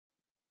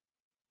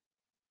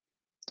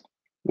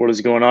What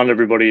is going on,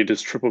 everybody? It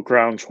is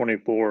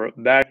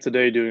TripleCrown24 back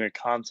today doing a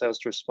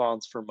contest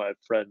response for my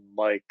friend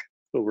Mike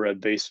over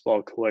at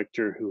Baseball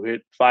Collector, who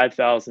hit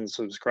 5,000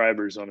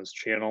 subscribers on his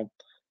channel.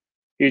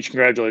 Huge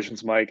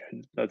congratulations, Mike.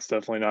 That's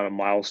definitely not a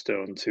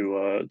milestone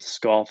to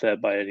scoff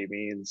at by any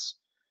means.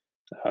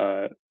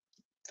 I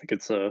think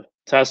it's a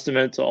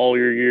testament to all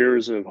your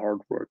years of hard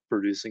work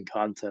producing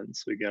content.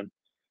 So, again,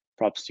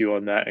 props to you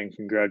on that, and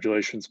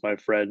congratulations, my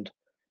friend.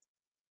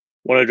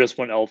 One I just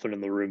went elephant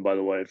in the room, by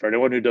the way. For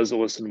anyone who doesn't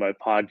listen to my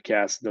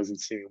podcast and doesn't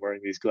see me wearing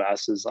these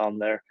glasses on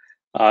there,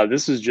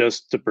 this is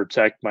just to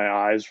protect my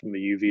eyes from the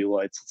UV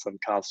lights since I'm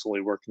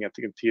constantly working at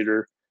the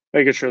computer,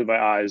 making sure that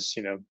my eyes,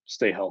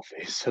 stay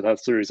healthy. So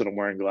that's the reason I'm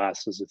wearing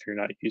glasses if you're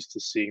not used to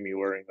seeing me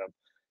wearing them.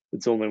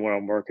 It's only when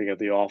I'm working at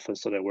the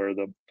office that I wear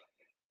them.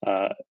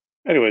 Uh,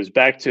 Anyways,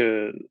 back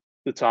to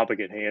the topic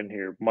at hand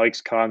here.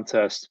 Mike's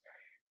contest.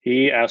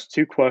 He asked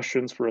two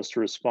questions for us to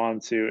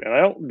respond to, and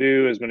I don't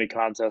do as many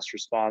contest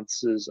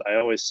responses. I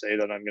always say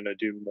that I'm going to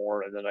do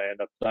more, and then I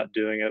end up not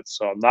doing it.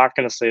 So I'm not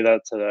going to say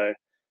that today.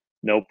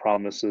 No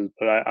promises,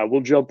 but I will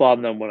jump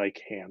on them when I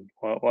can.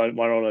 Why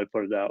don't I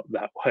put it out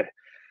that way?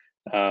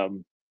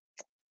 Um,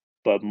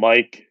 but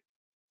Mike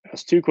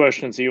has two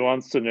questions. He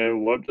wants to know,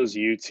 what does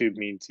YouTube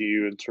mean to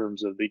you in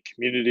terms of the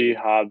community,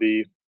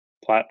 hobby,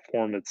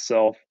 platform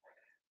itself?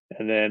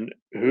 And then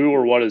who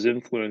or what has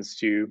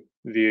influenced you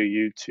via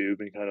YouTube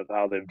and kind of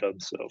how they've done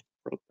so.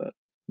 Wrote that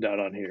down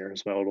on here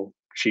as my little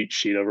cheat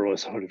sheet.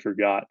 Otherwise, I would have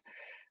forgot.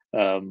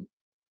 Um,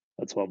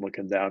 that's why I'm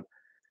looking down.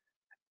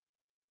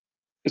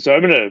 So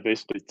I'm going to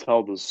basically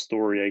tell the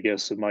story, I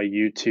guess, of my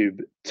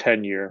YouTube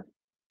tenure.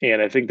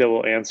 And I think that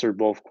will answer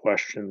both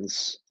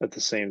questions at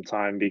the same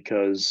time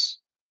because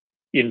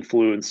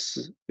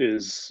influence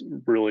is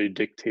really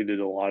dictated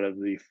a lot of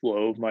the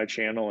flow of my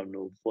channel and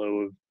the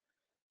flow of,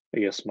 I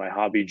guess, my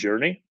hobby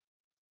journey.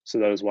 So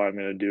that is why I'm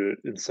going to do it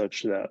in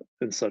such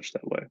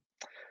that way.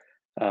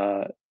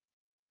 Uh,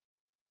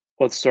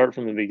 let's start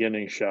from the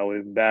beginning, shall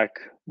we? Back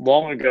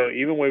long ago,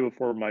 even way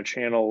before my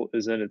channel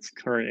is in its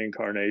current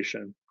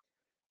incarnation.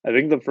 I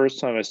think the first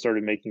time I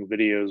started making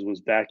videos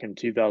was back in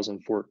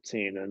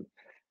 2014. And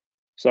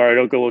sorry,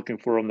 don't go looking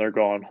for them; they're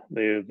gone.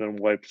 They have been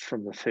wiped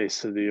from the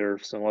face of the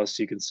earth. So unless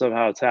you can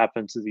somehow tap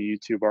into the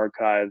YouTube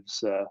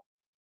archives,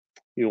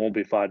 you won't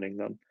be finding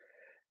them.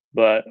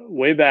 But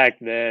way back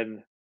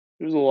then,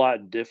 it was a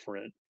lot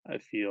different, I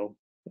feel.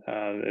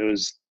 It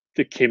was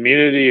the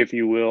community, if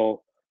you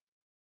will,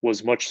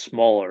 was much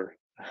smaller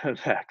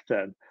back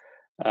then.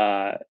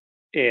 Uh,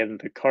 and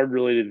the card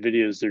related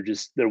videos,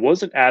 there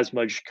wasn't as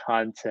much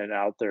content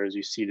out there as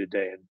you see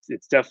today. And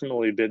it's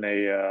definitely been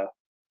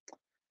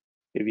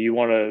if you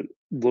want to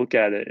look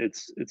at it,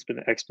 it's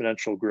been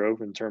exponential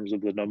growth in terms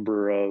of the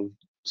number of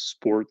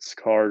sports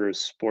card or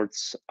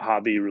sports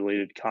hobby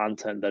related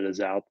content that is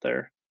out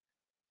there.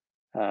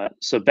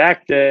 So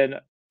back then,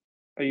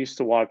 I used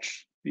to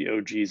watch the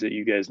OGs that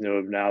you guys know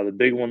of now. The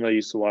big one that I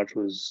used to watch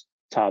was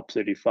Tops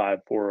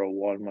 85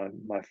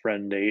 401, my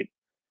friend Nate.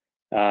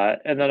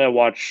 And then I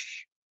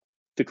watched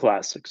the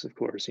classics, of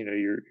course.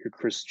 Your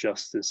Chris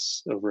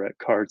Justice over at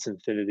Cards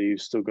Infinity,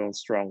 who's still going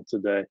strong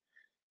today.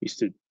 Used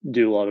to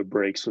do a lot of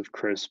breaks with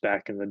Chris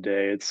back in the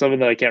day. It's something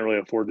that I can't really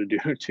afford to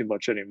do too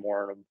much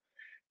anymore. I'm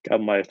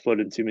got my foot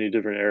in too many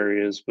different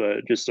areas,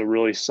 but just a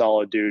really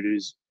solid dude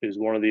who's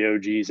one of the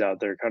OGs out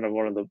there, kind of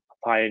one of the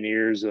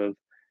pioneers of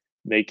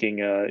making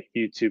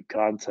YouTube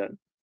content.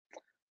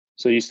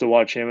 So I used to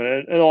watch him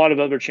and a lot of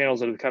other channels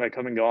that have kind of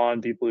come and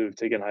gone, people who have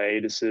taken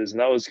hiatuses.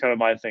 And that was kind of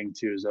my thing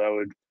too, is that I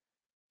would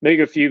make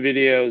a few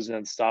videos and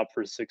then stop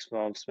for 6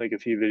 months, make a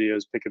few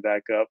videos, pick it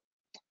back up.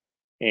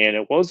 And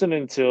it wasn't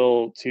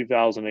until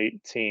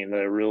 2018 that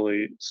I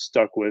really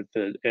stuck with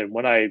it. And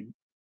when I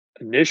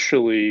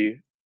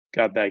initially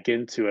got back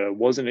into it, I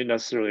wasn't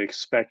necessarily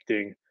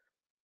expecting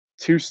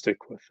to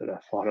stick with it. I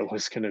thought it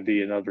was going to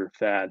be another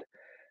fad.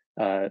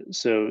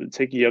 So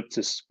take you up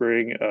to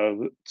spring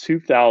of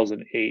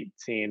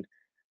 2018,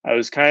 I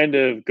was kind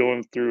of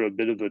going through a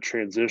bit of a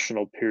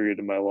transitional period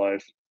in my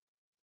life,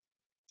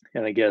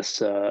 and I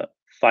guess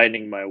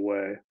finding my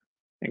way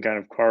and kind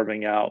of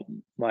carving out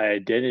my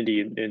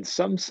identity in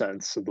some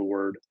sense of the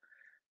word.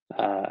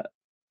 Uh,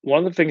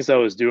 One of the things I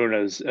was doing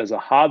as a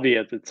hobby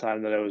at the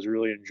time that I was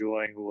really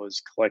enjoying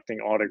was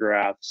collecting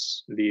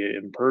autographs via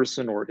in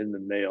person or in the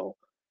mail,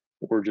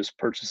 or just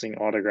purchasing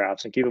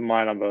autographs. And keep in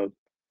mind, I'm a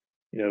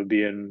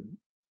being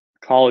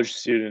college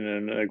student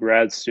and a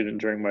grad student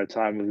during my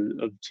time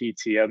of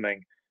TTMing,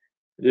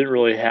 I didn't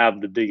really have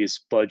the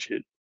biggest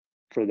budget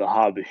for the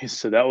hobby.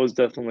 So that was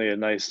definitely a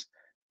nice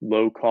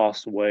low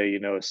cost way.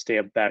 A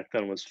stamp back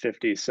then was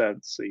 50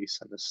 cents. So you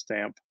send a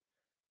stamp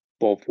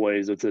both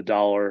ways. It's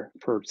 $1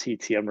 per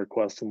TTM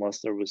request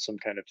unless there was some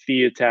kind of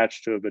fee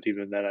attached to it. But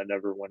even then, I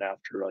never went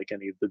after like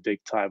any of the big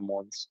time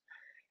ones.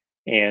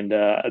 And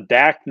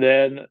back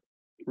then,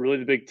 really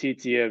the big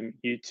TTM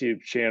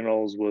YouTube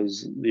channels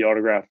was the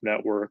Autograph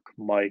Network.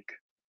 Mike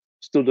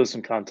still does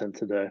some content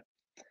today.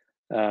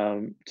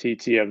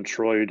 TTM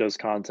Troy, who does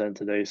content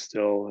today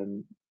still,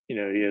 and he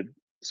had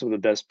some of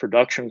the best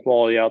production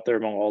quality out there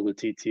among all the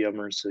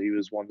TTMers. So he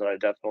was one that I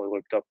definitely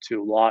looked up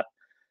to a lot,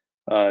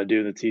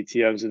 doing the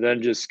TTMs, and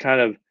then just kind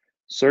of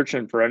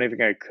searching for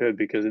anything I could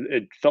because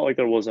it felt like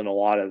there wasn't a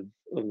lot of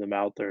them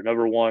out there.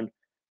 Number one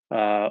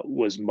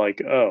was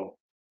Mike O.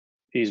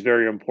 He's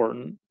very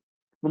important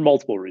for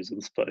multiple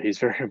reasons, but he's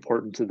very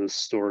important to this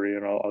story,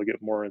 and I'll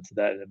get more into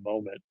that in a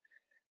moment.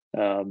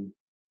 Um,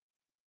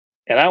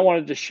 and I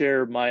wanted to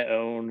share my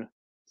own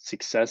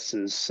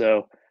successes.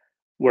 So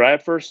when I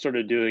first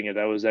started doing it,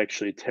 I was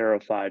actually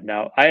terrified.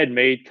 Now, I had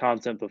made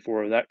content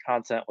before. That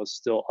content was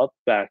still up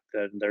back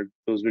then.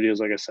 Those videos,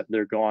 like I said,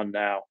 they're gone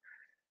now.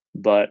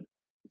 But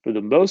for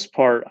the most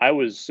part, I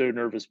was so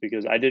nervous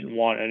because I didn't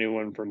want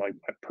anyone from like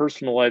my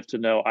personal life to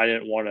know. I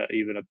didn't want to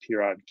even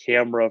appear on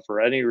camera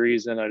for any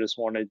reason. I just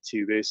wanted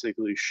to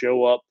basically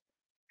show up,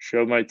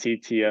 show my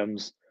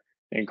TTMs,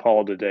 and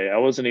call it a day. I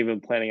wasn't even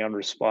planning on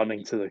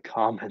responding to the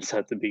comments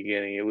at the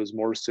beginning. It was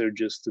more so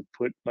just to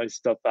put my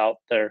stuff out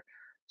there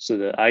so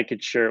that I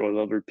could share it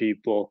with other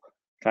people,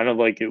 kind of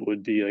like it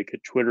would be like a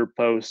Twitter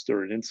post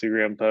or an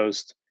Instagram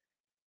post,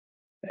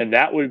 and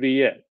that would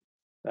be it.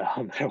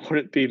 There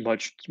wouldn't be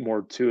much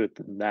more to it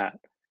than that.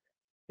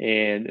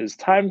 And as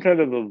time kind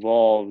of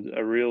evolved,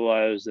 I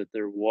realized that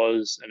there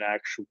was an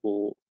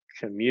actual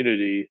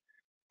community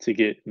to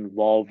get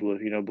involved with.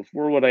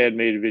 Before when I had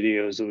made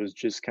videos, it was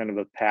just kind of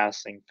a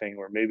passing thing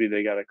where maybe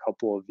they got a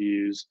couple of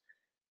views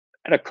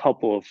and a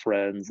couple of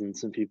friends and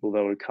some people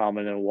that would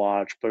comment and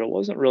watch, but it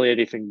wasn't really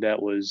anything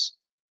that was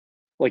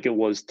like it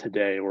was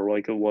today or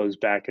like it was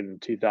back in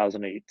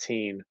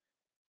 2018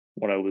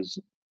 when I was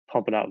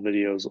pumping out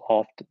videos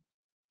often.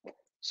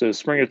 So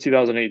spring of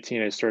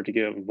 2018, I started to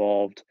get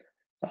involved.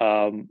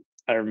 I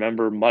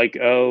remember Mike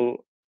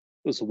O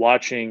was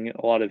watching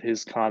a lot of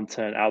his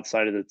content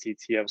outside of the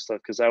TTM stuff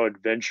because I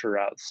would venture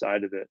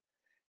outside of it.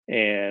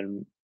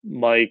 And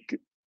Mike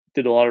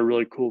did a lot of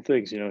really cool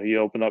things. He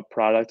opened up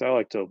product. I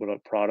like to open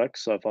up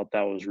products, so I thought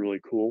that was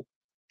really cool.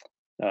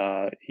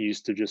 He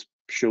used to just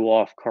show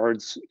off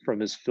cards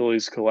from his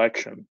Phillies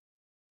collection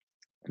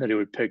that he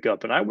would pick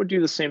up. And I would do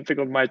the same thing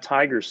with my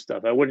Tiger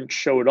stuff. I wouldn't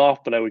show it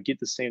off, but I would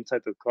get the same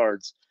type of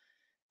cards.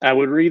 I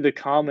would read the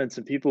comments,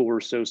 and people were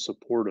so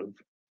supportive,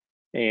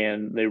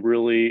 and they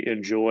really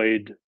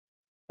enjoyed,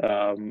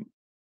 um,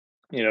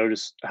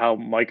 just how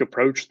Mike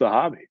approached the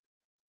hobby.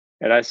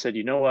 And I said,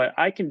 you know what,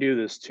 I can do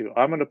this too.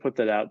 I'm going to put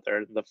that out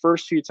there. The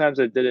first few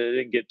times I did it, I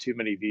didn't get too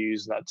many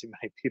views. Not too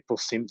many people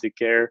seemed to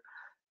care.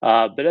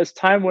 But as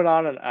time went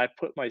on, and I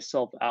put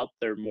myself out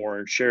there more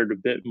and shared a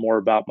bit more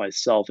about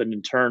myself, and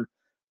in turn,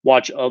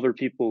 watch other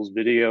people's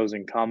videos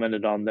and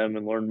commented on them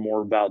and learned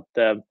more about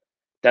them.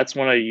 That's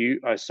when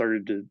I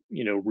started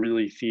to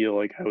really feel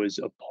like I was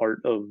a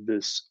part of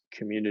this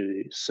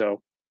community.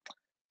 So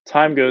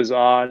time goes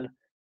on,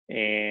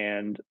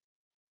 and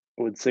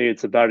I would say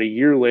it's about a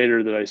year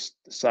later that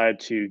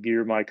decide to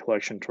gear my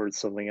collection towards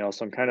something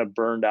else. I'm kind of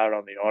burned out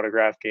on the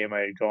autograph game.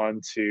 I had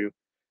gone to,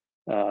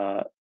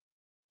 uh,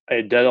 I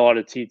had done a lot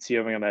of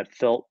TTMing, and I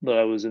felt that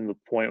I was in the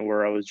point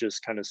where I was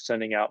just kind of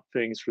sending out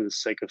things for the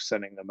sake of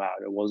sending them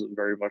out. It wasn't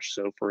very much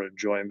so for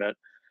enjoyment.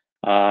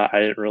 I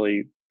didn't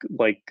really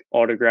like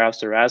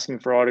autographs or asking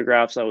for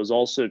autographs. I was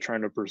also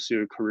trying to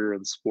pursue a career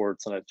in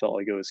sports, and I felt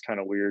like it was kind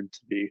of weird to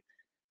be,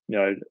 you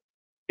know,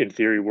 in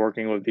theory,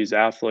 working with these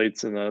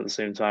athletes, and then at the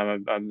same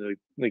time, I'm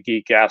the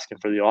geek asking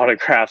for the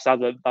autographs. Not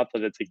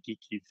that it's a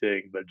geeky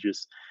thing, but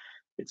just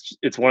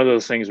it's one of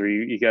those things where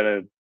you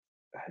gotta.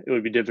 It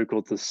would be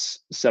difficult to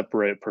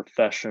separate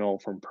professional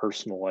from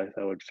personal life.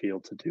 I would feel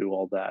to do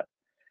all that.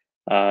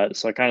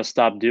 So I kind of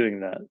stopped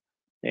doing that.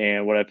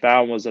 And what I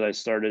found was that I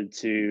started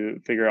to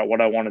figure out what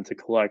I wanted to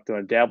collect, and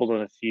I dabbled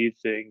in a few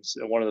things.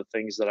 And one of the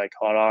things that I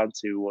caught on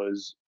to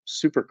was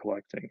super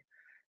collecting,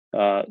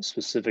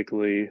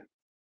 specifically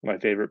my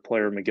favorite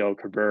player, Miguel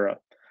Cabrera.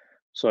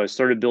 So I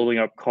started building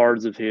up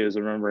cards of his.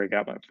 I remember I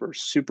got my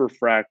first super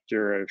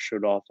fractor. I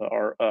showed off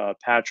a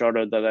patch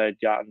auto that I had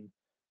gotten,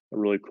 a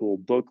really cool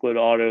booklet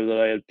auto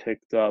that I had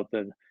picked up,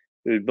 and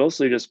it would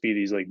mostly just be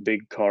these like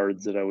big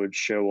cards that I would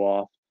show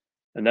off.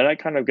 And then I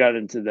kind of got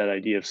into that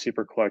idea of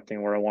super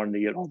collecting where I wanted to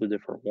get all the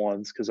different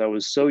ones because I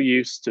was so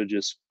used to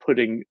just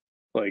putting,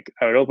 like,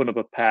 I would open up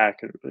a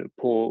pack and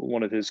pull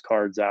one of his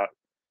cards out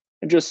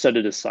and just set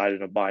it aside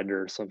in a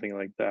binder or something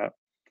like that.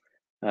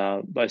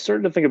 But I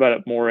started to think about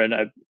it more, and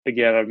I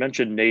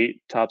mentioned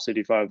Nate Tops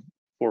 85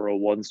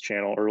 401's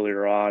channel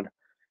earlier on,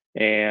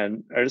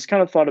 and I just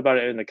kind of thought about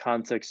it in the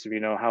context of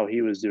how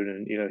he was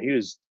doing it. He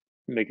was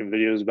making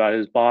videos about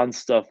his Bond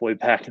stuff way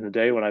back in the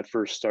day when I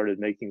first started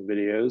making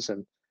videos,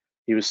 and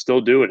he was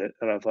still doing it.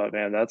 And I thought,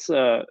 man, it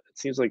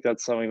seems like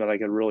that's something that I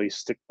could really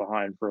stick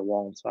behind for a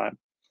long time.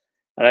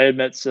 And I had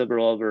met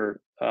several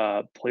other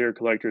player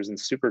collectors and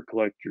super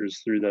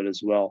collectors through that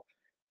as well.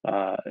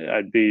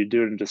 I'd be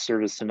doing a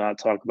disservice to not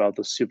talk about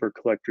the super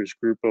collectors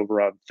group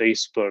over on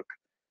Facebook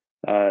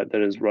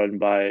that is run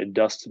by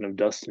Dustin of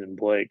Dustin and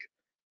Blake.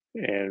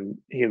 And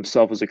he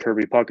himself is a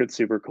Kirby Puckett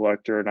super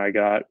collector, and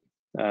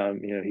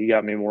he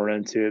got me more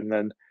into it. And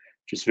then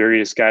just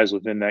various guys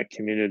within that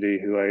community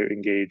who I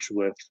engage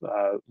with.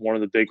 One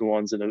of the big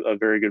ones, and a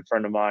very good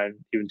friend of mine,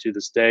 even to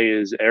this day,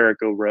 is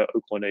Eric over at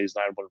Oakland A's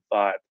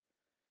 915.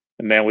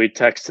 And man, we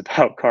text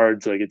about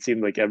cards like it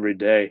seemed like every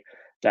day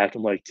back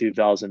in like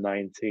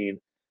 2019,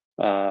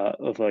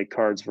 of like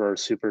cards for our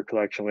super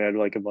collection. We had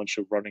like a bunch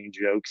of running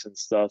jokes and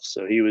stuff.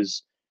 So he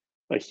was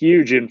a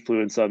huge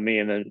influence on me,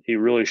 and then he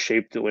really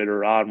shaped it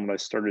later on when I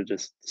started to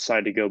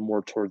decide to go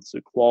more towards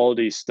the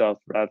quality stuff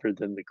rather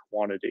than the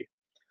quantity.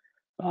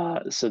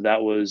 So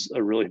that was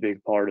a really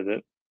big part of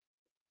it.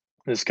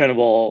 This kind of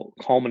all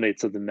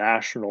culminates at the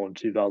National in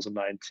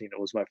 2019. It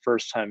was my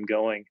first time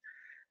going.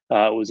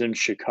 It was in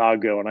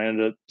Chicago, and I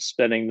ended up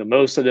spending the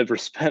most I'd ever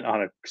spent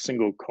on a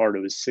single card.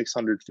 It was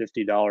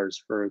 $650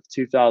 for a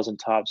 2000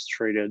 tops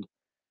traded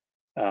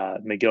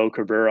Miguel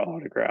Cabrera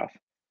autograph,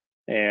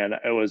 and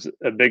it was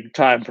a big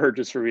time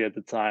purchase for me at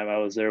the time. I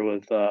was there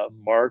with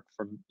Mark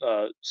from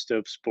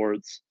Stope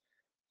Sports,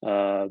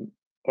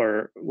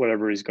 or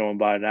whatever he's going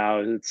by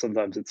now.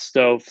 Sometimes it's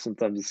Stove,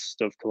 sometimes it's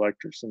Stove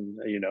Collectors, and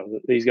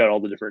he's got all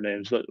the different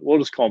names, but we'll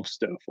just call him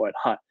Stove. Why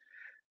not?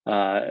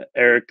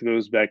 Eric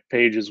those back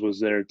pages was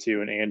there too,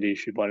 and Andy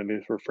she wanted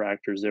me for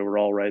fractors. They were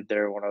all right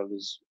there when I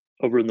was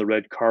over in the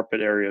red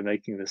carpet area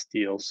making this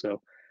deal.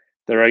 So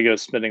there I go,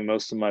 spending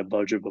most of my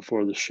budget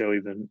before the show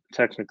even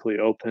technically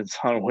opens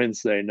on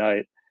Wednesday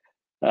night.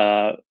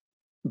 Uh,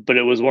 but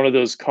it was one of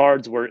those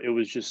cards where it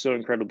was just so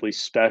incredibly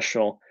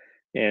special,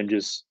 and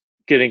just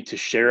getting to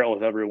share it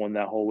with everyone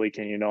that whole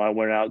weekend. I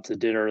went out to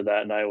dinner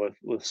that night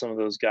with some of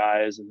those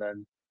guys, and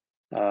then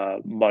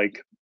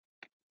Mike,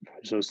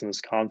 who's hosting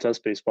this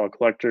contest, baseball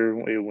collector.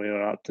 We went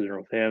out to dinner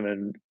with him,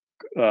 and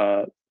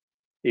uh,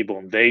 Abel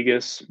in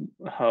Vegas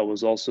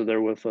was also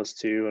there with us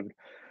too, and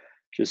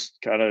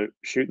just kind of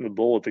shooting the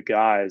bull with the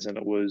guys. And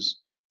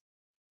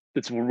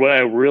it's when I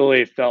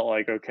really felt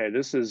like, okay,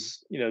 this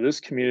is, this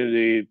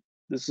community,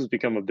 this has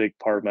become a big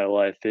part of my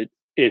life.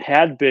 It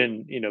had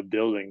been,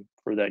 building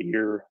for that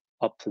year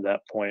up to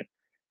that point,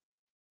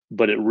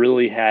 but it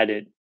really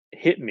hadn't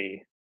hit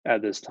me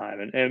at this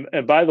time.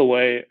 And by the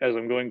way, as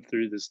I'm going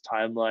through this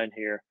timeline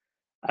here,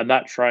 I'm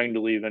not trying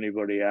to leave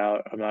anybody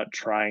out. I'm not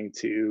trying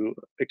to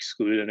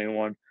exclude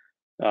anyone,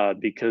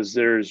 because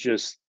there's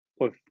just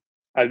look,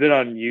 I've been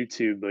on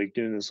YouTube like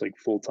doing this like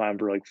full time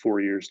for like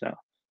 4 years now.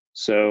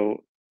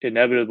 So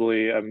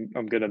inevitably I'm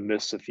gonna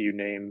miss a few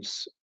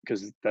names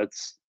because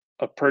that's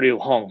a pretty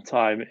long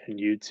time in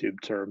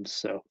YouTube terms.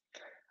 So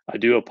I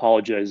do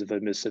apologize if I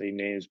miss any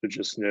names, but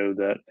just know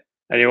that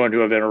anyone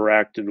who I've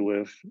interacted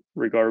with,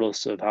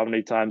 regardless of how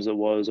many times it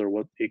was or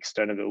what the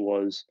extent of it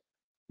was,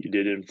 you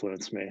did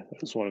influence me. I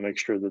just want to make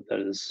sure that that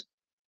is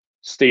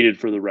stated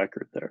for the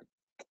record there.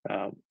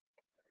 Um,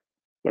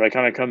 but I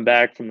kind of come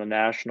back from the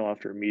national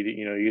after meeting,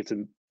 you get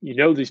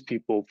to these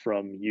people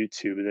from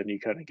YouTube, and then you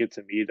kind of get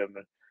to meet them.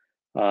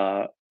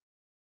 And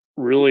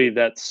really,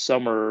 that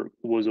summer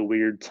was a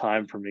weird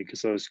time for me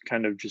because I was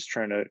kind of just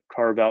trying to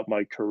carve out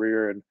my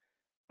career, and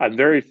I'm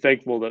very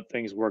thankful that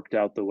things worked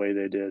out the way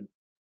they did.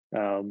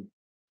 Um,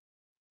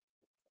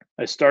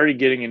 I started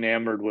getting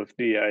enamored with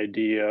the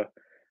idea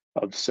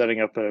of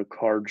setting up a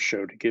card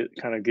show to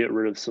get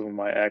rid of some of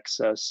my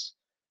excess.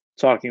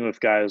 Talking with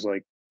guys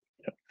like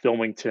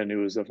Filmington, who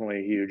was definitely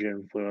a huge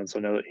influence. I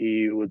know that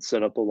he would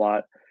set up a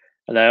lot,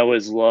 and I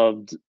always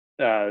loved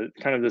kind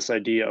of this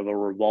idea of a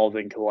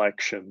revolving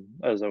collection,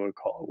 as I would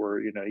call it, where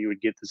you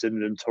would get this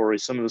inventory,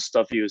 some of the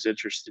stuff he was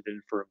interested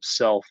in for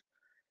himself,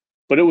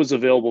 but it was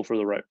available for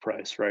the right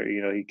price, right?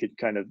 He could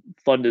kind of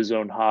fund his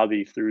own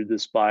hobby through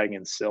this buying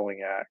and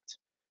selling act,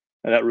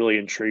 and that really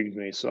intrigued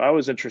me. So I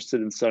was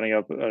interested in setting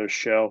up a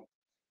show.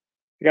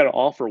 I got an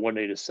offer one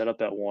day to set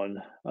up at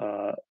one.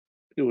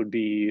 It would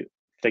be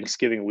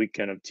Thanksgiving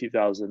weekend of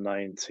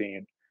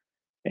 2019.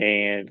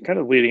 And kind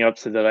of leading up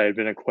to that, I had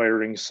been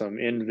acquiring some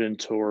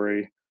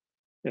inventory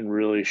and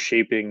really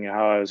shaping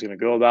how I was going to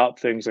go about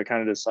things. I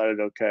kind of decided,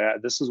 okay,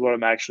 this is what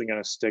I'm actually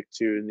going to stick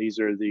to. And these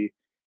are the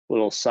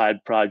little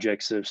side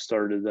projects that have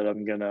started that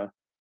I'm going to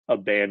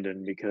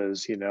abandon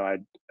because, I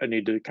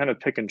need to kind of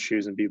pick and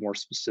choose and be more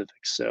specific.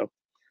 So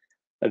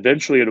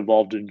eventually it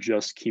evolved in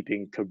just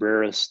keeping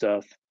Cabrera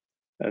stuff,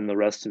 and the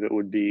rest of it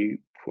would be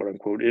quote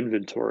unquote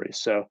inventory.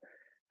 So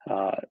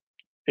uh,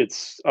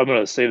 I'm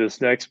going to say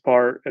this next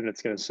part, and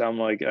it's going to sound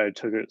like I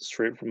took it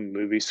straight from a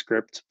movie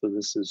script, but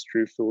this is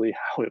truthfully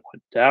how it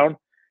went down.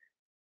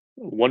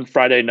 One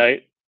Friday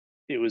night,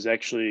 it was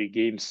actually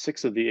game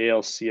 6 of the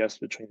ALCS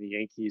between the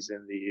Yankees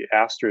and the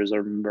Astros. I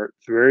remember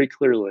very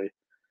clearly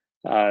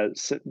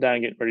sitting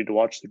down, getting ready to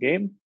watch the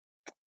game.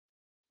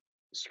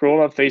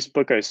 Scrolling on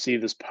Facebook, I see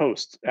this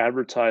post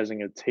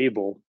advertising a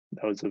table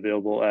that was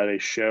available at a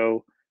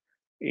show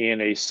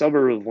in a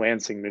suburb of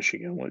Lansing,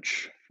 Michigan,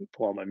 which if you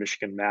pull out my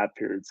Michigan map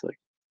here, it's like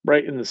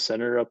right in the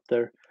center up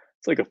there.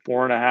 It's like a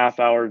 4.5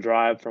 hour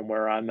drive from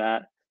where I'm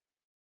at.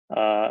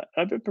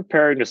 I've been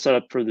preparing to set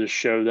up for this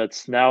show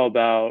that's now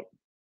about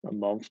a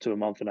month to a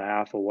month and a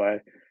half away.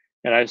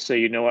 And I say,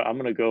 you know what, I'm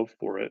going to go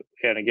for it.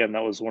 And again,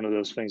 that was one of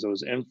those things I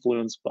was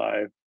influenced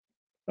by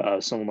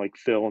someone like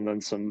Phil, and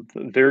then some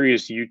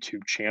various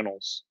YouTube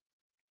channels.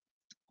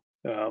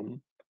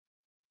 um,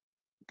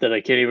 that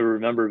I can't even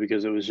remember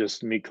because it was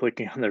just me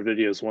clicking on their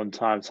videos one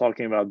time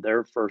talking about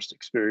their first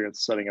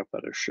experience setting up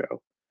at a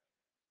show.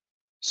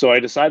 So I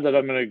decide that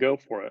I'm gonna go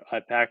for it. I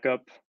pack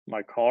up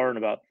my car in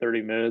about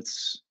 30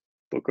 minutes,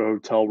 book a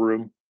hotel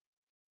room.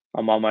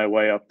 I'm on my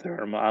way up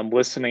there. I'm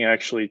listening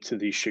actually to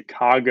the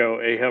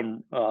Chicago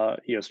AM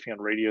ESPN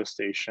radio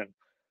station,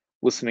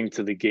 listening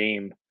to the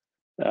game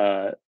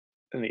uh,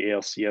 in the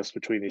ALCS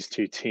between these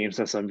two teams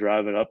as I'm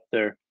driving up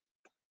there.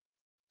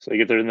 So I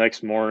get there the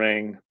next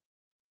morning,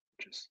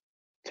 just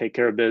take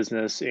care of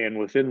business, and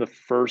within the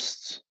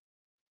first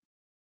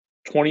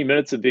 20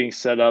 minutes of being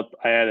set up,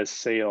 I had a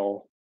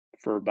sale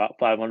for about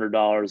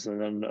 $500,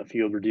 and then a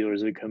few other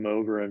dealers had come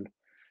over and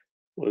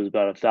was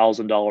about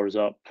 $1,000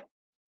 up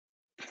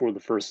before the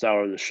first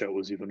hour of the show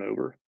was even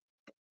over.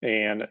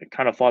 And I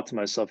kind of thought to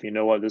myself, you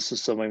know what, this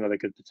is something that I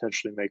could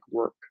potentially make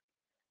work.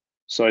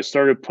 So I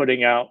started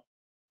putting out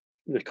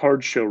the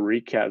card show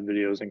recap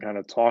videos and kind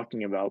of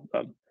talking about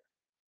them.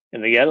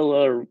 And they got a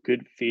lot of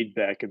good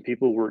feedback, and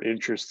people were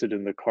interested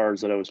in the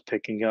cards that I was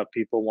picking up.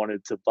 People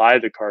wanted to buy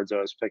the cards I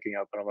was picking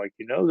up, and I'm like,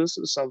 this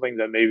is something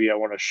that maybe I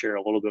want to share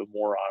a little bit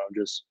more on, and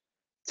just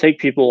take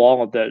people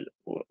along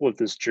with with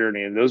this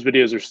journey. And those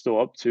videos are still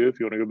up too. If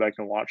you want to go back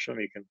and watch them,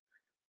 you can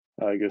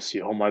go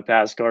see all my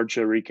past card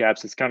show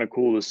recaps. It's kind of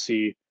cool to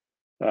see,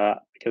 I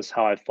guess,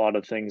 how I thought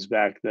of things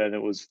back then.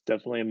 It was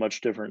definitely a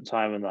much different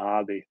time in the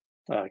hobby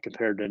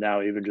compared to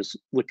now. Even just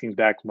looking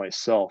back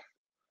myself,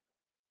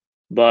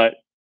 but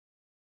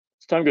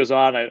as time goes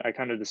on, I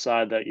kind of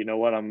decide that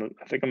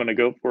I think I'm going to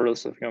go for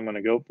this. I think I'm going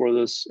to go for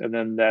this, and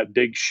then that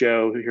big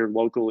show here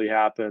locally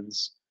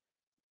happens.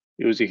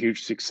 It was a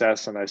huge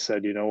success, and I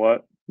said, you know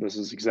what, this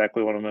is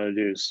exactly what I'm going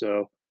to do.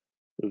 So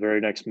the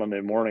very next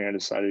Monday morning, I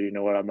decided, you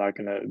know what, I'm not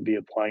going to be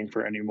applying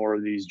for any more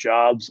of these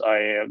jobs. I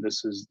am.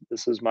 This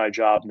is my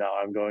job now.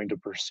 I'm going to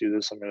pursue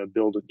this. I'm going to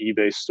build an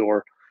eBay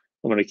store.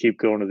 I'm going to keep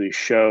going to these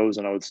shows,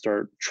 and I would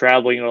start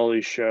traveling at all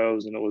these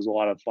shows, and it was a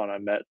lot of fun. I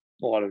met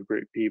a lot of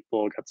great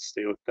people. Got to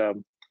stay with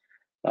them,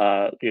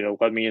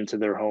 let me into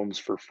their homes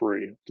for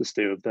free to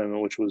stay with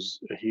them, which was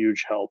a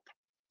huge help,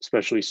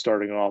 especially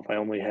starting off. I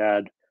only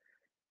had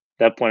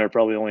that point. I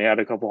probably only had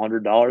a couple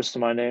 $100s to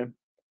my name,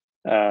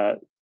 uh,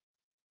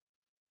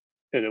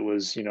 and it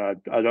was,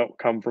 I don't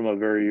come from a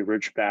very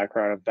rich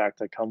background. In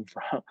fact, I come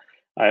from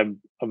I'm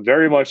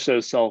very much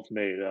so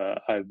self-made.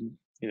 I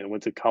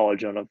went to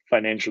college on a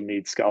financial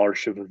needs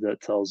scholarship, if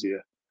that tells you,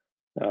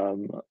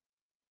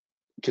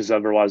 because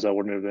otherwise I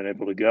wouldn't have been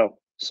able to go.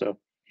 So.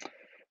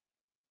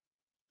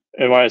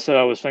 And why I said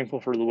I was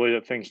thankful for the way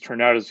that things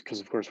turned out is because,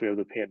 of course, we have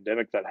the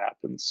pandemic that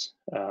happens,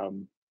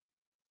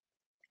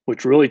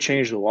 which really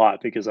changed a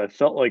lot because I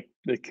felt like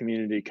the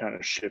community kind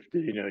of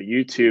shifted.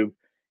 YouTube,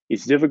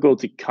 it's difficult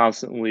to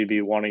constantly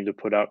be wanting to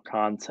put out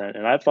content.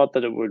 And I thought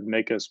that it would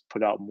make us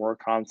put out more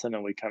content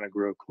and we kind of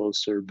grow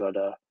closer. But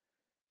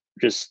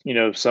just,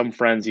 some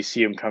friends, you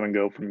see them come and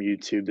go from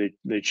YouTube.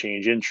 They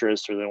change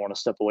interest or they want to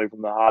step away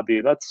from the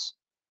hobby. That's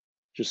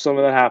just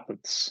something that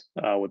happens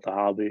with the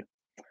hobby.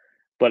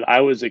 But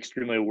I was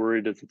extremely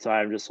worried at the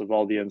time just with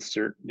all the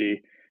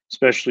uncertainty,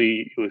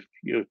 especially with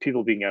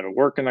people being out of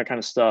work and that kind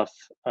of stuff,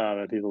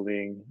 and people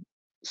being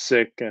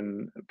sick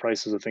and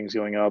prices of things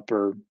going up,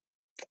 or in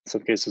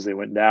some cases they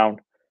went down.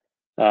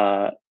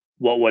 Uh,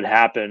 what would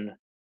happen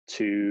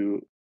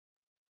to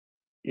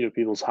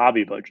people's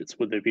hobby budgets?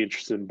 Would they be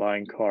interested in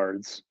buying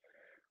cards?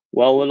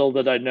 Well, little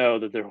did I know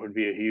that there would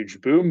be a huge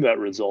boom that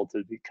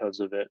resulted because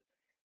of it.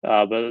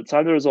 But at the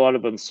time, there was a lot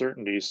of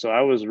uncertainty. So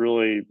I was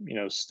really,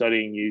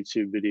 studying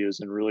YouTube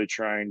videos and really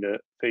trying to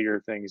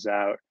figure things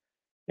out.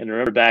 And I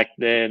remember back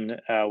then,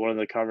 one of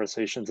the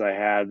conversations I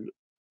had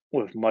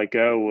with Mike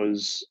O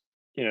was,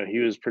 he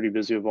was pretty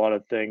busy with a lot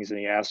of things. And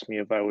he asked me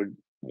if I would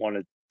want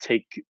to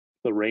take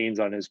the reins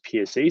on his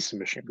PSA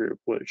submission group,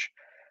 which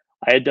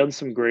I had done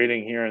some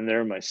grading here and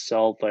there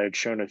myself. I had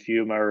shown a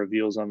few of my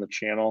reveals on the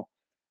channel.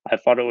 I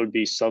thought it would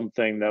be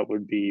something that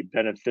would be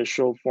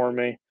beneficial for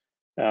me.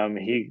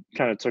 He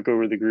kind of took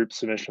over the group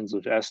submissions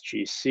with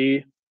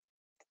SGC.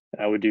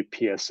 I would do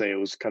PSA. It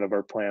was kind of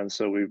our plan.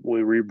 So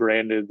we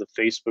rebranded the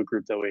Facebook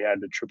group that we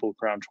had to Triple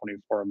Crown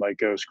 24 My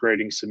Ghost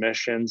grading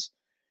submissions.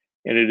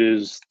 And it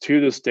is to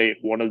this date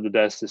one of the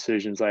best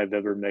decisions I've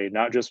ever made,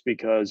 not just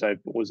because I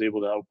was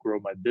able to help grow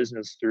my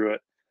business through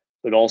it,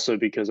 but also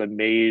because I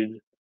made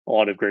a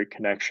lot of great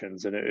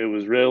connections. And it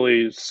was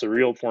really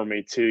surreal for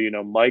me too.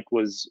 Mike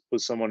was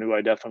someone who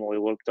I definitely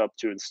looked up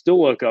to and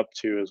still look up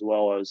to, as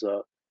well as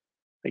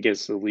I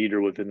guess the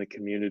leader within the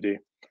community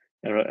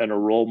and a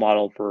role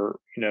model for,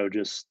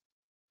 just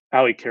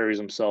how he carries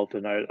himself.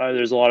 And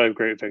there's a lot of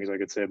great things I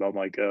could say about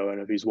Mike O.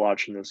 And if he's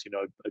watching this,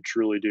 I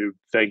truly do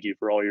thank you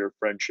for all your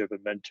friendship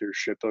and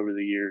mentorship over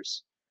the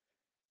years.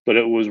 But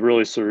it was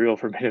really surreal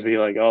for me to be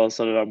like, all of a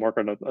sudden I'm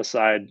working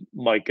aside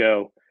Mike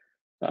O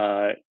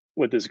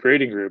with this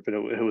grading group.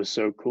 And it was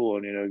so cool.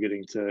 And,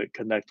 getting to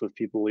connect with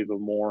people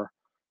even more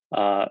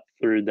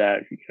through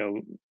that,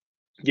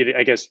 getting,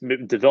 I guess,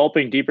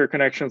 developing deeper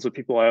connections with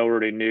people I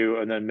already knew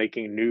and then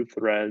making new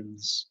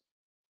threads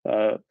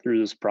through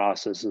this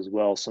process as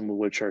well. Some of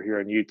which are here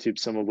on YouTube,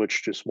 some of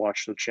which just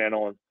watch the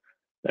channel and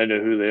I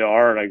know who they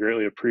are, and I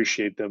greatly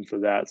appreciate them for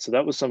that. So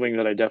that was something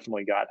that I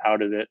definitely got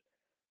out of it.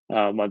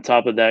 On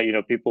top of that,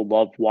 people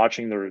loved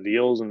watching the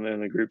reveals and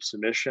the group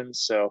submissions,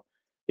 so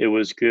it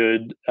was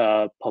good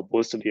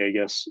publicity, I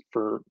guess,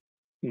 for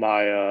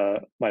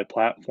my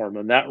platform,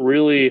 and that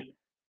really,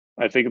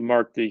 I think,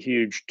 marked a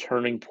huge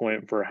turning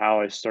point for how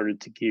I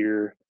started to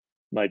gear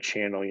my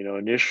channel.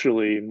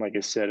 Initially, like I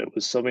said, it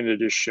was something to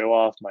just show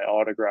off my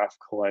autograph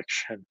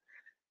collection,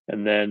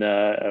 and then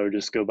I would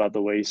just go about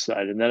the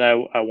wayside. And then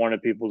I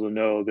wanted people to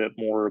know a bit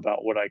more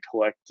about what I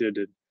collected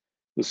and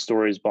the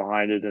stories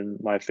behind it and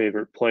my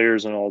favorite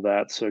players and all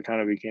that. So it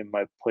kind of became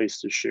my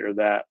place to share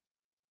that.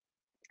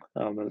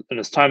 And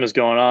as time has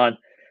gone on,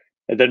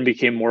 it then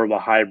became more of a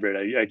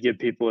hybrid. I'd give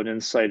people an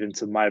insight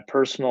into my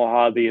personal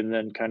hobby and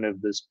then kind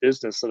of this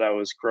business that I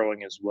was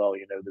growing as well.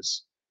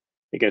 This,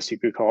 I guess you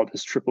could call it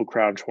this Triple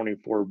Crown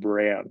 24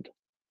 brand.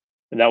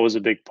 And that was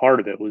a big part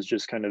of it, was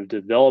just kind of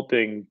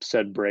developing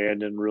said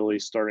brand and really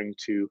starting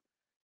to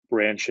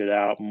branch it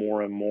out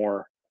more and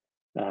more,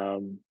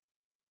 um,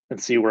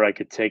 and see where I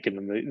could take it.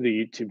 And the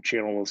YouTube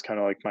channel was kind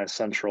of like my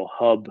central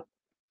hub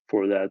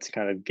for that, to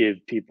kind of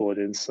give people an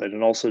insight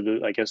and also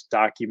to, I guess,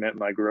 document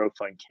my growth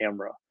on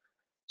camera.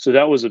 So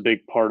that was a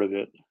big part of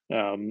it,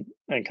 and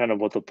kind of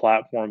what the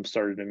platform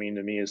started to mean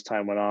to me as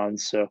time went on.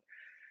 So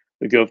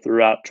we go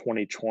throughout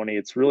 2020,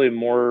 it's really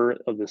more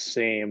of the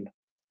same.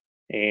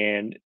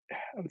 And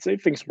I would say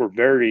things were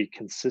very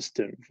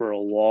consistent for a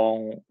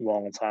long,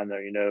 long time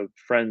there.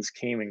 Friends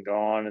came and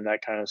gone and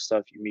that kind of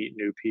stuff. You meet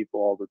new people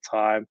all the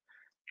time.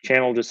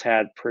 Channel just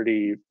had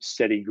pretty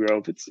steady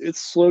growth.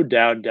 It's slowed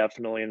down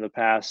definitely in the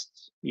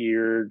past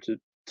year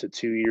to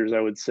 2 years, I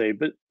would say,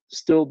 but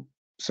still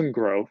some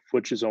growth,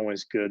 which is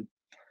always good.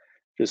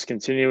 Just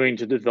continuing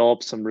to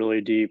develop some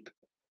really deep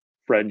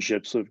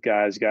friendships with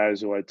guys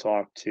who I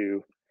talk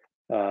to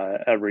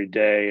every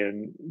day,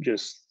 and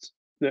just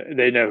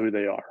they know who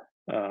they are.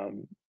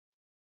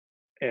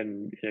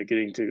 And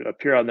getting to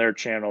appear on their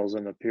channels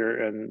and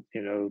appear, and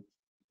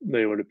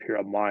they would appear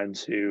on mine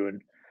too,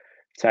 and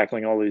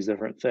tackling all these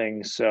different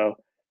things. So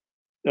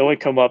it only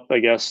come up, I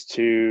guess,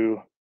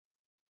 to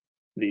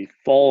the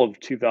fall of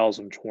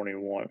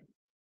 2021.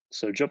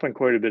 So jumping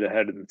quite a bit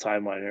ahead in the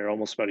timeline here,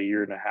 almost about a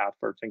year and a half,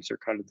 where things are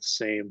kind of the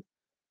same,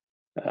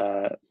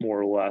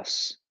 more or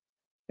less.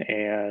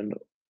 And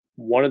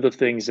one of the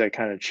things that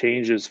kind of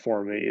changes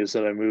for me is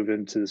that I move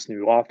into this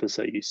new office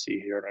that you see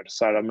here, and I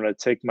decide I'm going to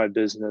take my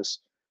business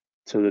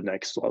to the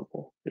next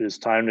level. It is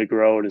time to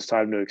grow. It is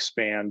time to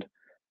expand.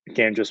 I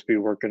can't just be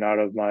working out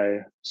of my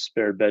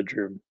spare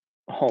bedroom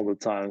all the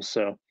time.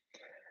 So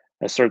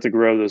I start to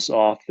grow this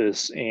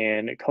office,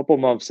 and a couple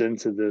months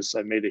into this,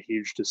 I made a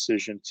huge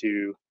decision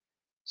to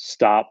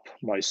stop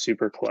my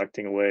super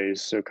collecting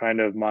ways. So kind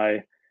of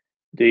my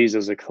days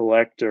as a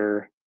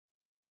collector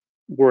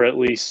were at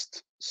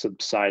least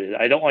subsided.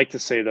 I don't like to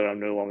say that I'm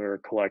no longer a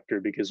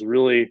collector, because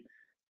really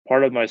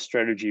part of my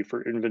strategy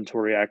for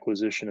inventory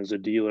acquisition as a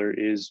dealer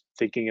is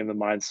thinking in the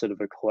mindset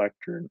of a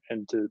collector,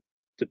 and to,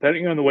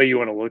 depending on the way you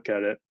want to look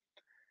at it,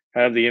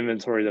 kind of the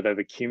inventory that I've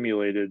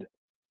accumulated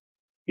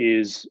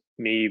is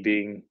me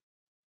being,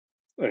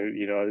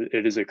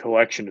 it is a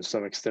collection to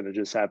some extent. It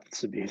just happens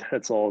to be that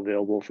it's all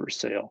available for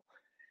sale.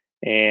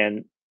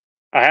 And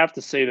I have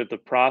to say that the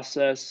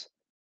process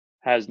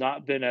has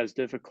not been as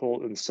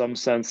difficult in some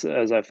sense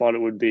as I thought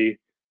it would be,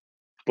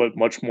 but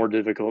much more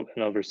difficult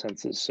in other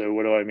senses. So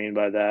what do I mean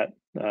by that?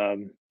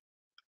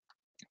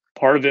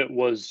 Part of it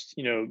was,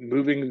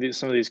 moving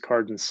some of these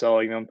cards and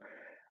selling them.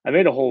 I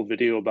made a whole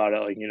video about it,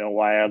 like,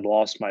 why I had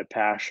lost my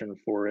passion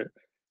for it.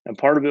 And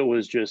part of it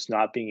was just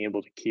not being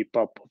able to keep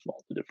up with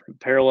all the different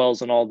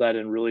parallels and all that,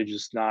 and really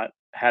just not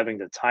having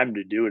the time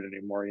to do it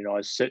anymore.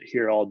 I sit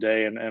here all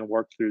day and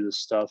work through this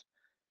stuff.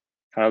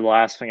 Kind of the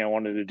last thing I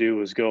wanted to do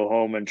was go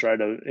home and try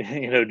to,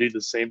 do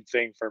the same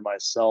thing for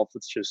myself.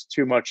 It's just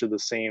too much of the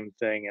same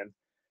thing. And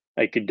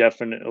I could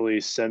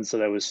definitely sense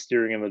that I was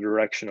steering in the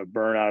direction of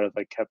burnout if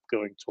I kept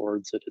going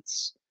towards it.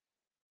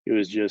 It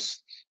was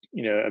just,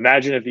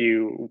 imagine if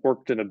you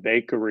worked in a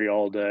bakery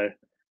all day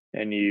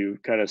and you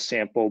kind of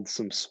sampled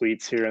some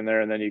sweets here and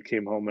there, and then you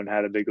came home and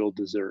had a big old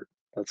dessert.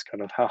 That's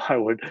kind of how I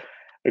would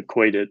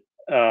equate it.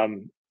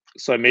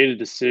 So I made a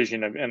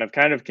decision, and I've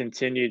kind of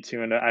continued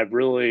to, and I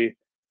really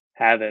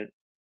haven't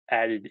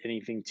added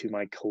anything to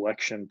my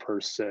collection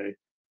per se,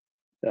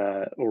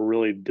 or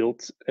really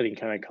built any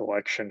kind of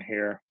collection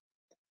here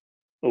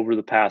over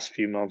the past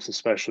few months,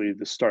 especially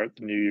the start of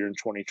the new year in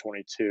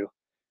 2022.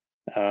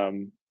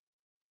 Um,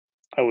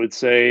 I would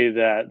say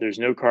that there's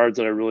no cards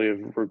that I really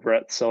have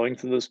regret selling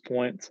to this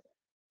point.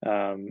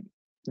 Um,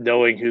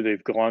 Knowing who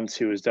they've gone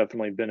to has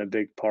definitely been a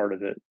big part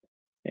of it,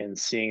 and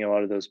seeing a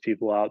lot of those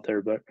people out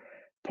there. But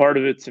part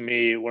of it, to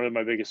me, one of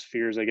my biggest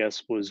fears, I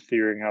guess, was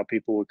fearing how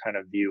people would kind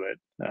of view it.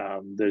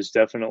 There's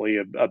definitely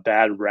a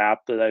bad rap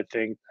that I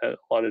think that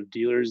a lot of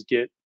dealers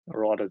get,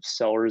 or a lot of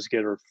sellers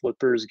get, or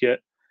flippers get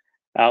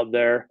out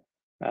there.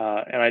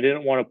 And I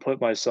didn't want to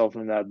put myself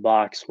in that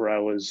box where I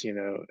was,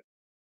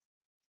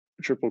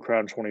 Triple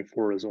Crown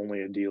 24 is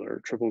only a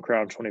dealer. Triple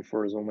Crown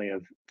 24 is only a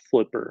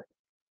flipper.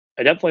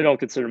 I definitely don't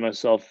consider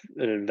myself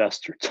an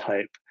investor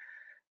type.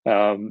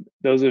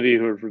 Those of you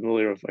who are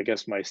familiar with, I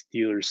guess, my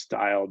Steelers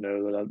style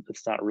know that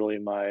it's not really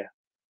my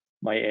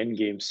end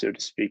game, so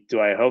to speak. Do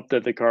I hope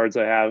that the cards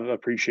I have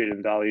appreciate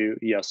in value?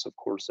 Yes, of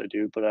course I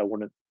do, but I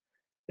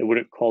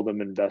wouldn't call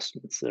them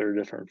investments. There are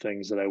different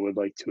things that I would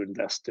like to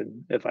invest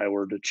in if I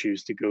were to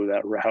choose to go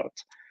that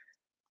route.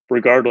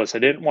 Regardless, I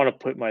didn't want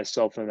to put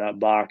myself in that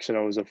box, and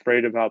I was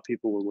afraid of how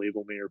people would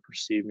label me or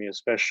perceive me,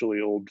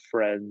 especially old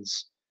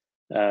friends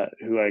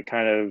who I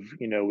kind of,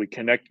 we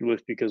connected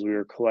with because we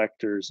were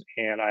collectors.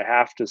 And I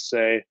have to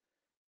say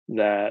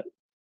that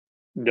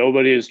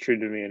nobody has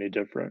treated me any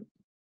different.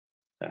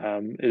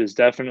 It has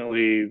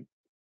definitely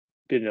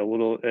been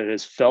it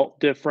has felt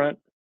different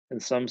in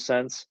some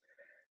sense,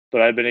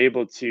 but I've been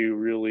able to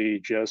really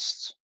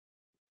just,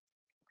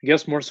 I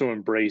guess, more so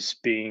embrace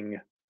being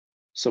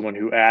someone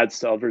who adds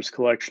to others'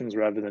 collections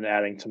rather than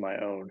adding to my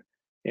own,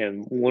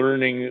 and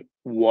learning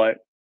what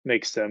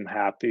makes them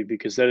happy,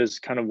 because that is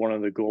kind of one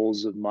of the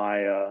goals of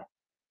my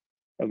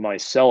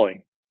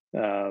selling.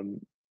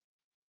 Um,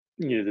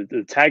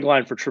 the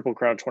tagline for Triple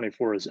Crown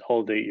 24 is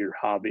elevate your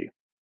hobby.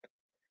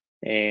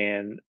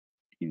 And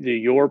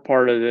your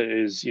part of it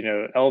is,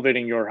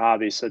 elevating your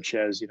hobby, such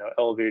as,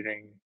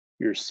 elevating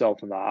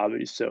yourself in the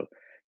hobby. So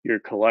your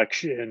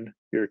collection,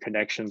 your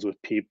connections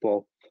with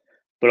people,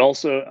 but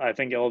also I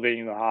think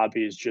elevating the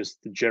hobby is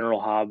just the general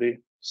hobby.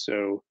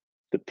 So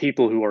the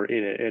people who are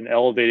in it, and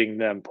elevating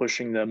them,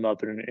 pushing them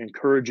up, and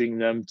encouraging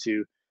them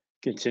to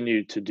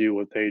continue to do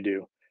what they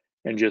do,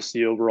 and just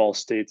the overall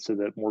state so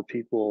that more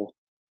people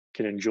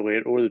can enjoy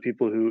it, or the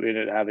people who in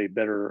it have a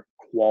better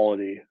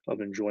quality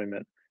of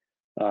enjoyment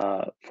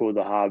for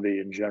the hobby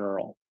in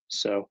general.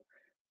 So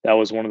that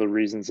was one of the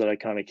reasons that I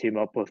kind of came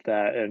up with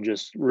that, and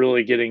just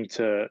really getting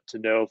to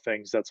know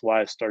things. That's why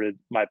I started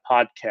my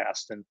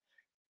podcast. And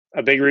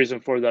a big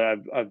reason for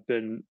that, I've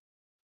been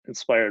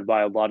inspired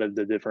by a lot of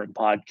the different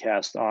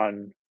podcasts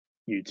on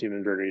YouTube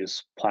and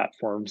various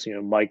platforms.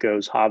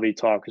 Miko's Hobby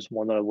Talk is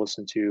one that I've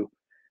listened to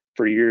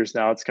for years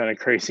now. It's kind of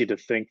crazy to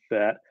think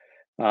that.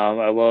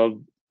 I love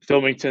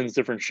Filmington's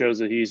different shows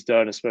that he's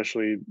done,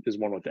 especially his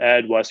one with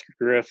Ed Wesker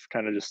Griff,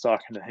 kind of just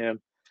talking to him.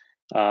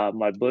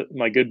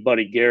 My good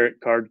buddy Garrett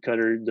Card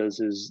Cutter does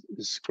his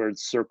Squared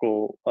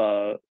Circle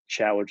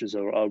chat, which is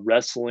a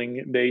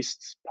wrestling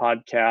based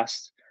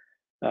podcast,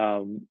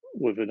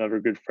 with another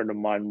good friend of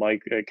mine,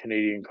 Mike at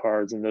Canadian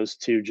Cards, and those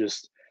two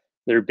just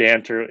their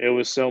banter. It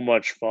was so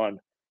much fun.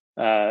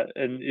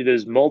 And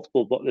there's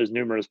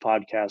numerous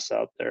podcasts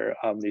out there.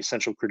 The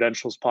Essential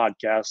Credentials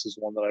podcast is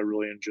one that I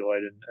really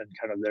enjoyed, and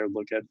kind of their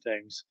look at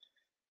things.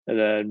 And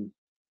then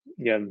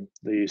again,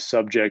 the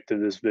subject of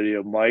this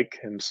video, Mike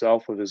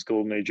himself with his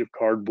Golden Age of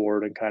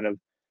Cardboard, and kind of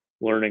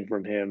learning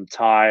from him.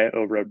 Ty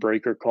over at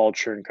Breaker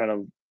Culture, and kind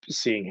of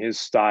seeing his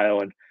style.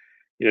 And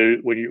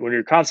when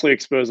you're constantly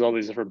exposed to all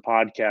these different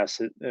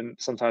podcasts, it and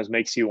sometimes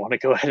makes you want to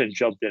go ahead and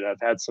jump in. I've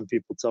had some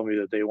people tell me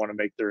that they want to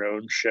make their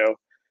own show,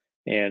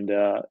 and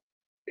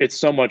it's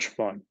so much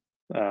fun.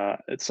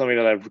 It's something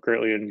that I've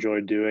greatly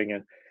enjoyed doing,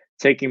 and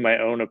taking my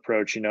own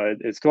approach.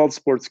 It's called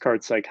sports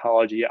card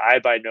psychology. I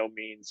by no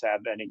means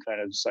have any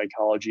kind of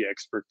psychology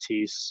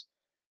expertise.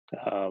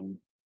 Um,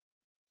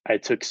 I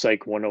took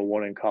Psych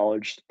 101 in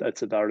college.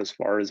 That's about as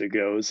far as it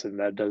goes, and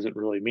that doesn't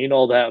really mean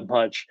all that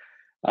much.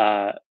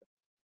 Uh,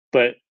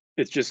 but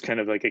it's just kind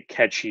of like a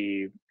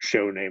catchy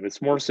show name.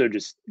 It's more so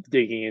just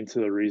digging into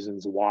the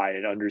reasons why,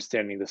 and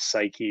understanding the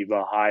psyche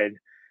behind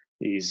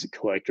these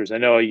collectors. I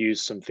know I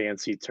use some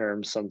fancy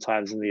terms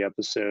sometimes in the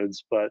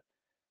episodes, but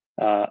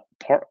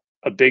part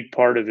a big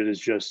part of it is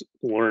just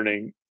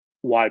learning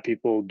why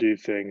people do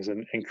things,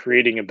 and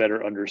creating a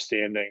better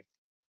understanding.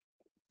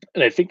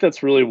 And I think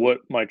that's really what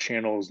my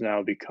channel has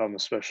now become,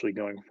 especially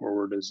going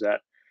forward, is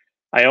that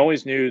I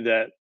always knew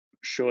that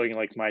showing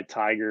like my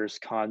Tigers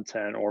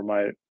content or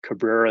my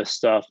Cabrera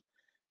stuff,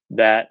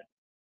 that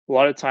a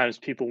lot of times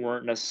people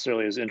weren't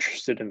necessarily as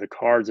interested in the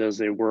cards as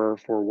they were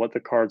for what the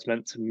cards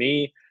meant to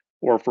me,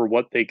 or for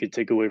what they could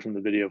take away from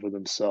the video for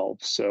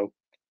themselves. So,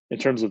 in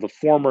terms of the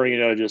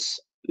former,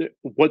 just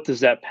what does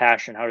that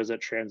passion, how does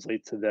that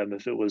translate to them?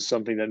 If it was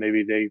something that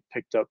maybe they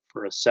picked up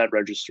for a set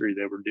registry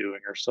they were doing,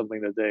 or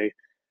something that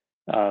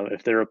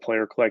if they're a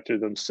player collector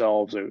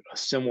themselves, a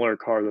similar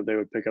card that they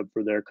would pick up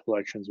for their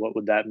collections, what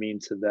would that mean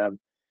to them?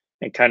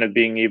 And kind of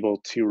being able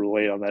to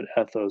relate on that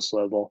ethos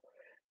level.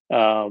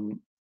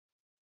 Um,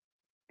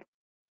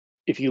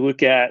 if you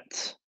look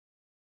at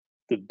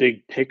the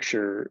big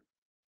picture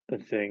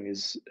of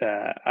things,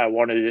 I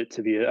wanted it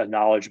to be a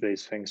knowledge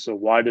based thing. So,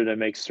 why did I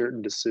make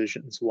certain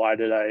decisions? Why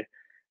did I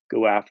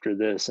go after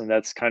this? And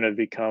that's kind of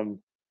become,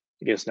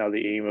 I guess, now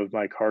the aim of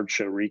my card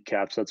show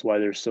recaps. That's why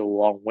they're so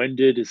long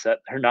winded, is that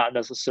they're not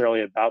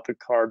necessarily about the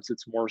cards,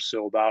 it's more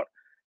so about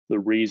the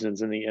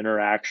reasons and the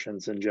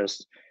interactions, and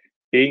just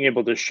being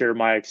able to share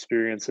my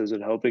experiences,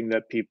 and hoping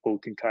that people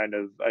can kind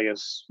of, I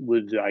guess,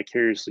 live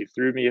vicariously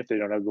through me if they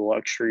don't have the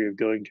luxury of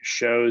going to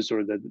shows,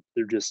 or that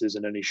there just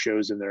isn't any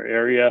shows in their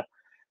area.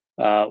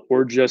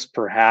 or just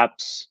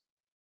perhaps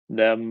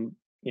them,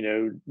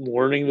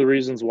 learning the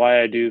reasons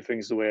why I do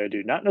things the way I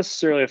do. Not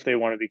necessarily if they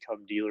want to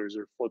become dealers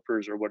or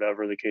flippers or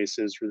whatever the case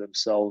is for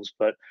themselves,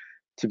 but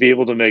to be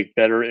able to make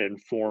better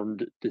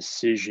informed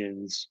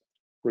decisions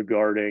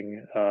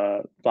regarding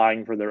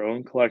buying for their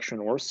own collection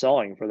or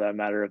selling for that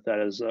matter, if that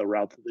is a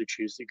route that they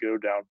choose to go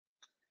down.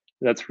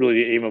 That's really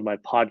the aim of my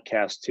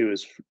podcast too,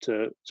 is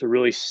to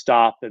really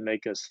stop and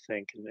make us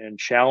think and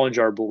challenge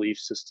our belief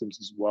systems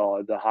as well.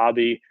 The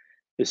hobby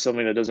is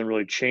something that doesn't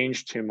really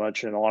change too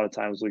much, and a lot of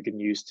times we can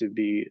used to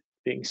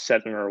being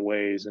set in our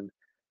ways. And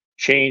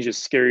change, as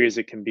scary as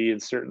it can be in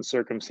certain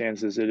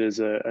circumstances, it is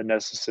a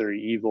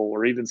necessary evil,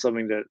 or even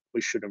something that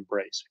we should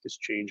embrace, because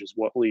change is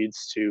what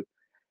leads to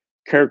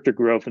character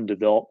growth and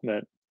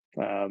development.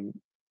 Um,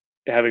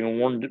 Having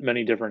worn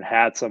many different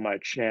hats on my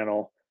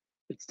channel,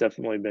 it's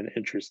definitely been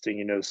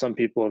interesting. Some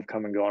people have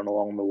come and gone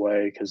along the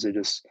way because they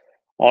just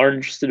aren't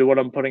interested in what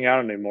I'm putting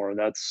out anymore, and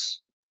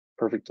that's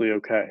perfectly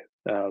okay.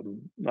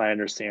 I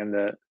understand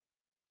that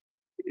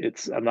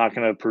I'm not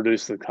going to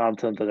produce the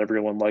content that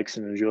everyone likes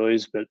and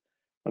enjoys, but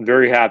I'm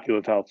very happy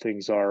with how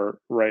things are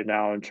right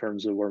now in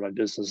terms of where my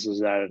business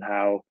is at and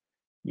how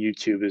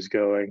YouTube is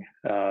going.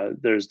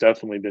 There's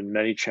definitely been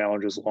many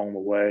challenges along the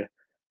way.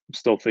 I'm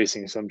still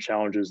facing some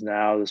challenges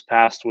now. This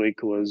past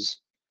week was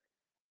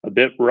a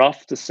bit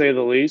rough to say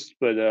the least,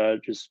 but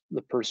just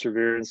the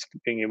perseverance,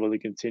 being able to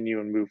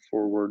continue and move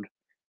forward,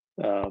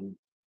 um,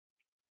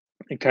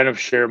 and kind of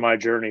share my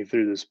journey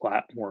through this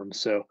platform.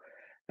 So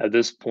at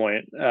this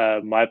point,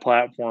 my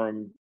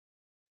platform,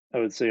 I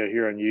would say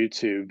here on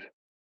YouTube,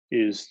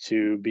 is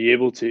to be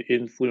able to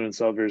influence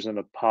others in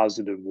a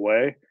positive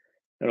way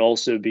and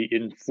also be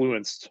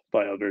influenced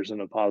by others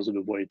in a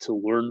positive way, to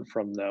learn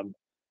from them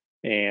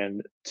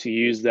and to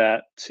use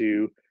that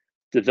to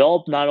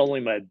develop not only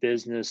my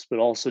business but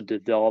also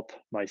develop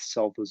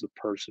myself as a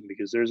person,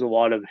 because there's a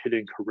lot of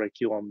hidden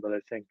curriculum that I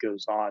think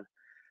goes on.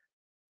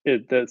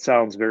 That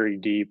sounds very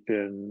deep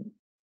and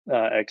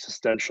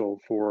existential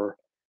for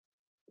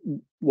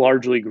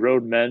largely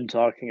grown men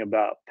talking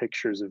about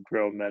pictures of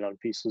grown men on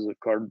pieces of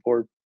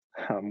cardboard.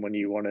 When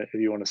if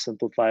you want to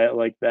simplify it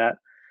like that,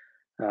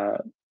 uh,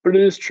 but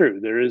it is true.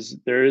 There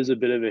is a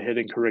bit of a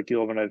hidden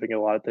curriculum, and I think a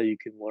lot that you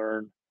can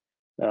learn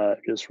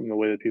just from the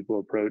way that people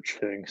approach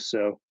things.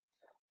 So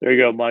there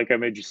you go, Mike. I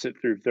made you sit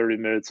through 30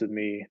 minutes of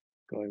me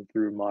going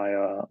through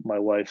my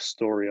life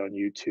story on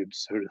YouTube,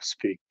 so to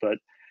speak. But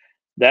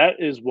that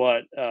is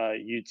what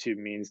YouTube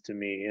means to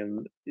me,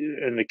 and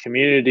the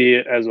community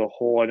as a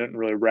whole. I didn't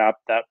really wrap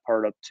that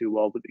part up too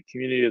well, but the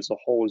community as a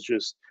whole is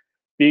just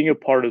being a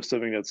part of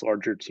something that's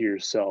larger to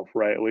yourself,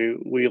 right?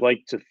 We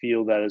like to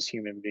feel that as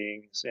human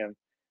beings, and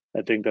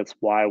I think that's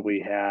why we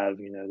have,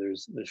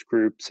 there's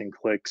groups and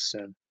cliques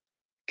and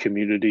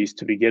communities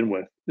to begin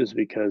with, is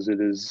because it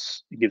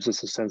gives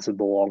us a sense of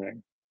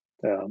belonging.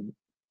 Um,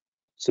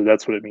 so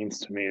that's what it means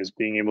to me, is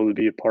being able to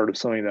be a part of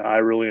something that I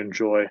really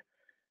enjoy,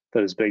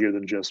 that is bigger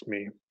than just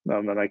me.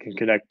 And I can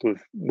connect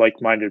with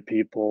like-minded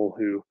people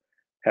who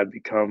have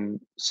become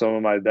some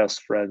of my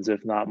best friends,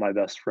 if not my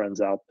best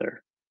friends out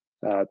there.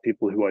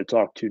 People who I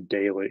talk to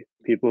daily,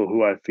 people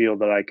who I feel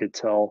that I could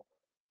tell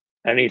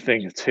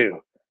anything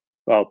to.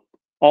 Well,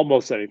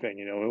 almost anything.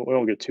 We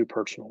don't get too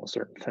personal with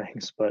certain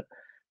things, but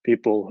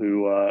people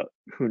who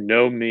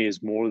know me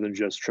as more than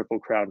just Triple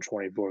Crown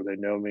 24. They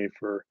know me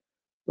for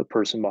the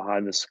person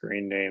behind the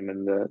screen name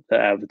and the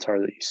avatar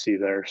that you see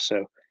there.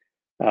 So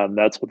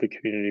that's what the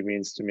community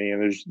means to me.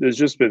 And there's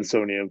just been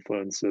so many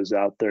influences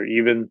out there.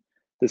 Even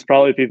there's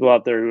probably people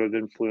out there who have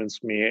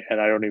influenced me,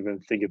 and I don't even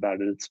think about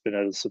it. It's been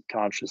at a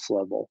subconscious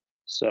level.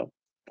 So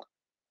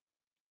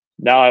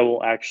now I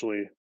will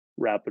actually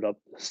wrap it up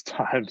this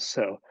time.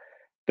 So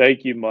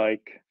thank you,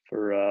 Mike,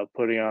 for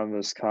putting on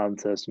this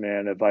contest,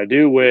 man. If I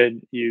do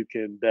win, you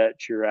can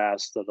bet your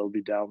ass that I'll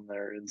be down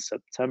there in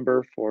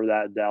September for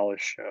that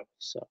Dallas show.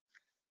 So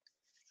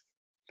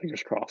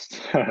fingers crossed.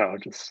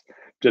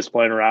 just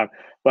playing around.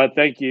 But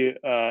thank you,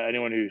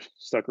 anyone who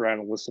stuck around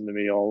and listened to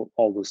me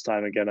all this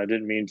time. Again, I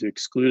didn't mean to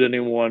exclude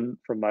anyone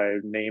from my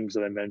names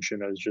that I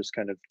mentioned. I was just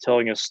kind of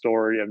telling a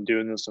story. I'm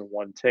doing this in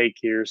one take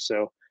here,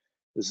 so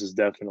this is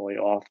definitely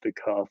off the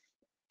cuff.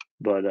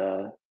 But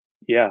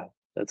yeah,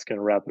 that's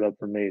gonna wrap it up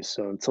for me.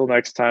 So until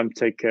next time,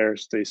 take care,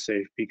 stay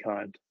safe, be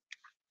kind.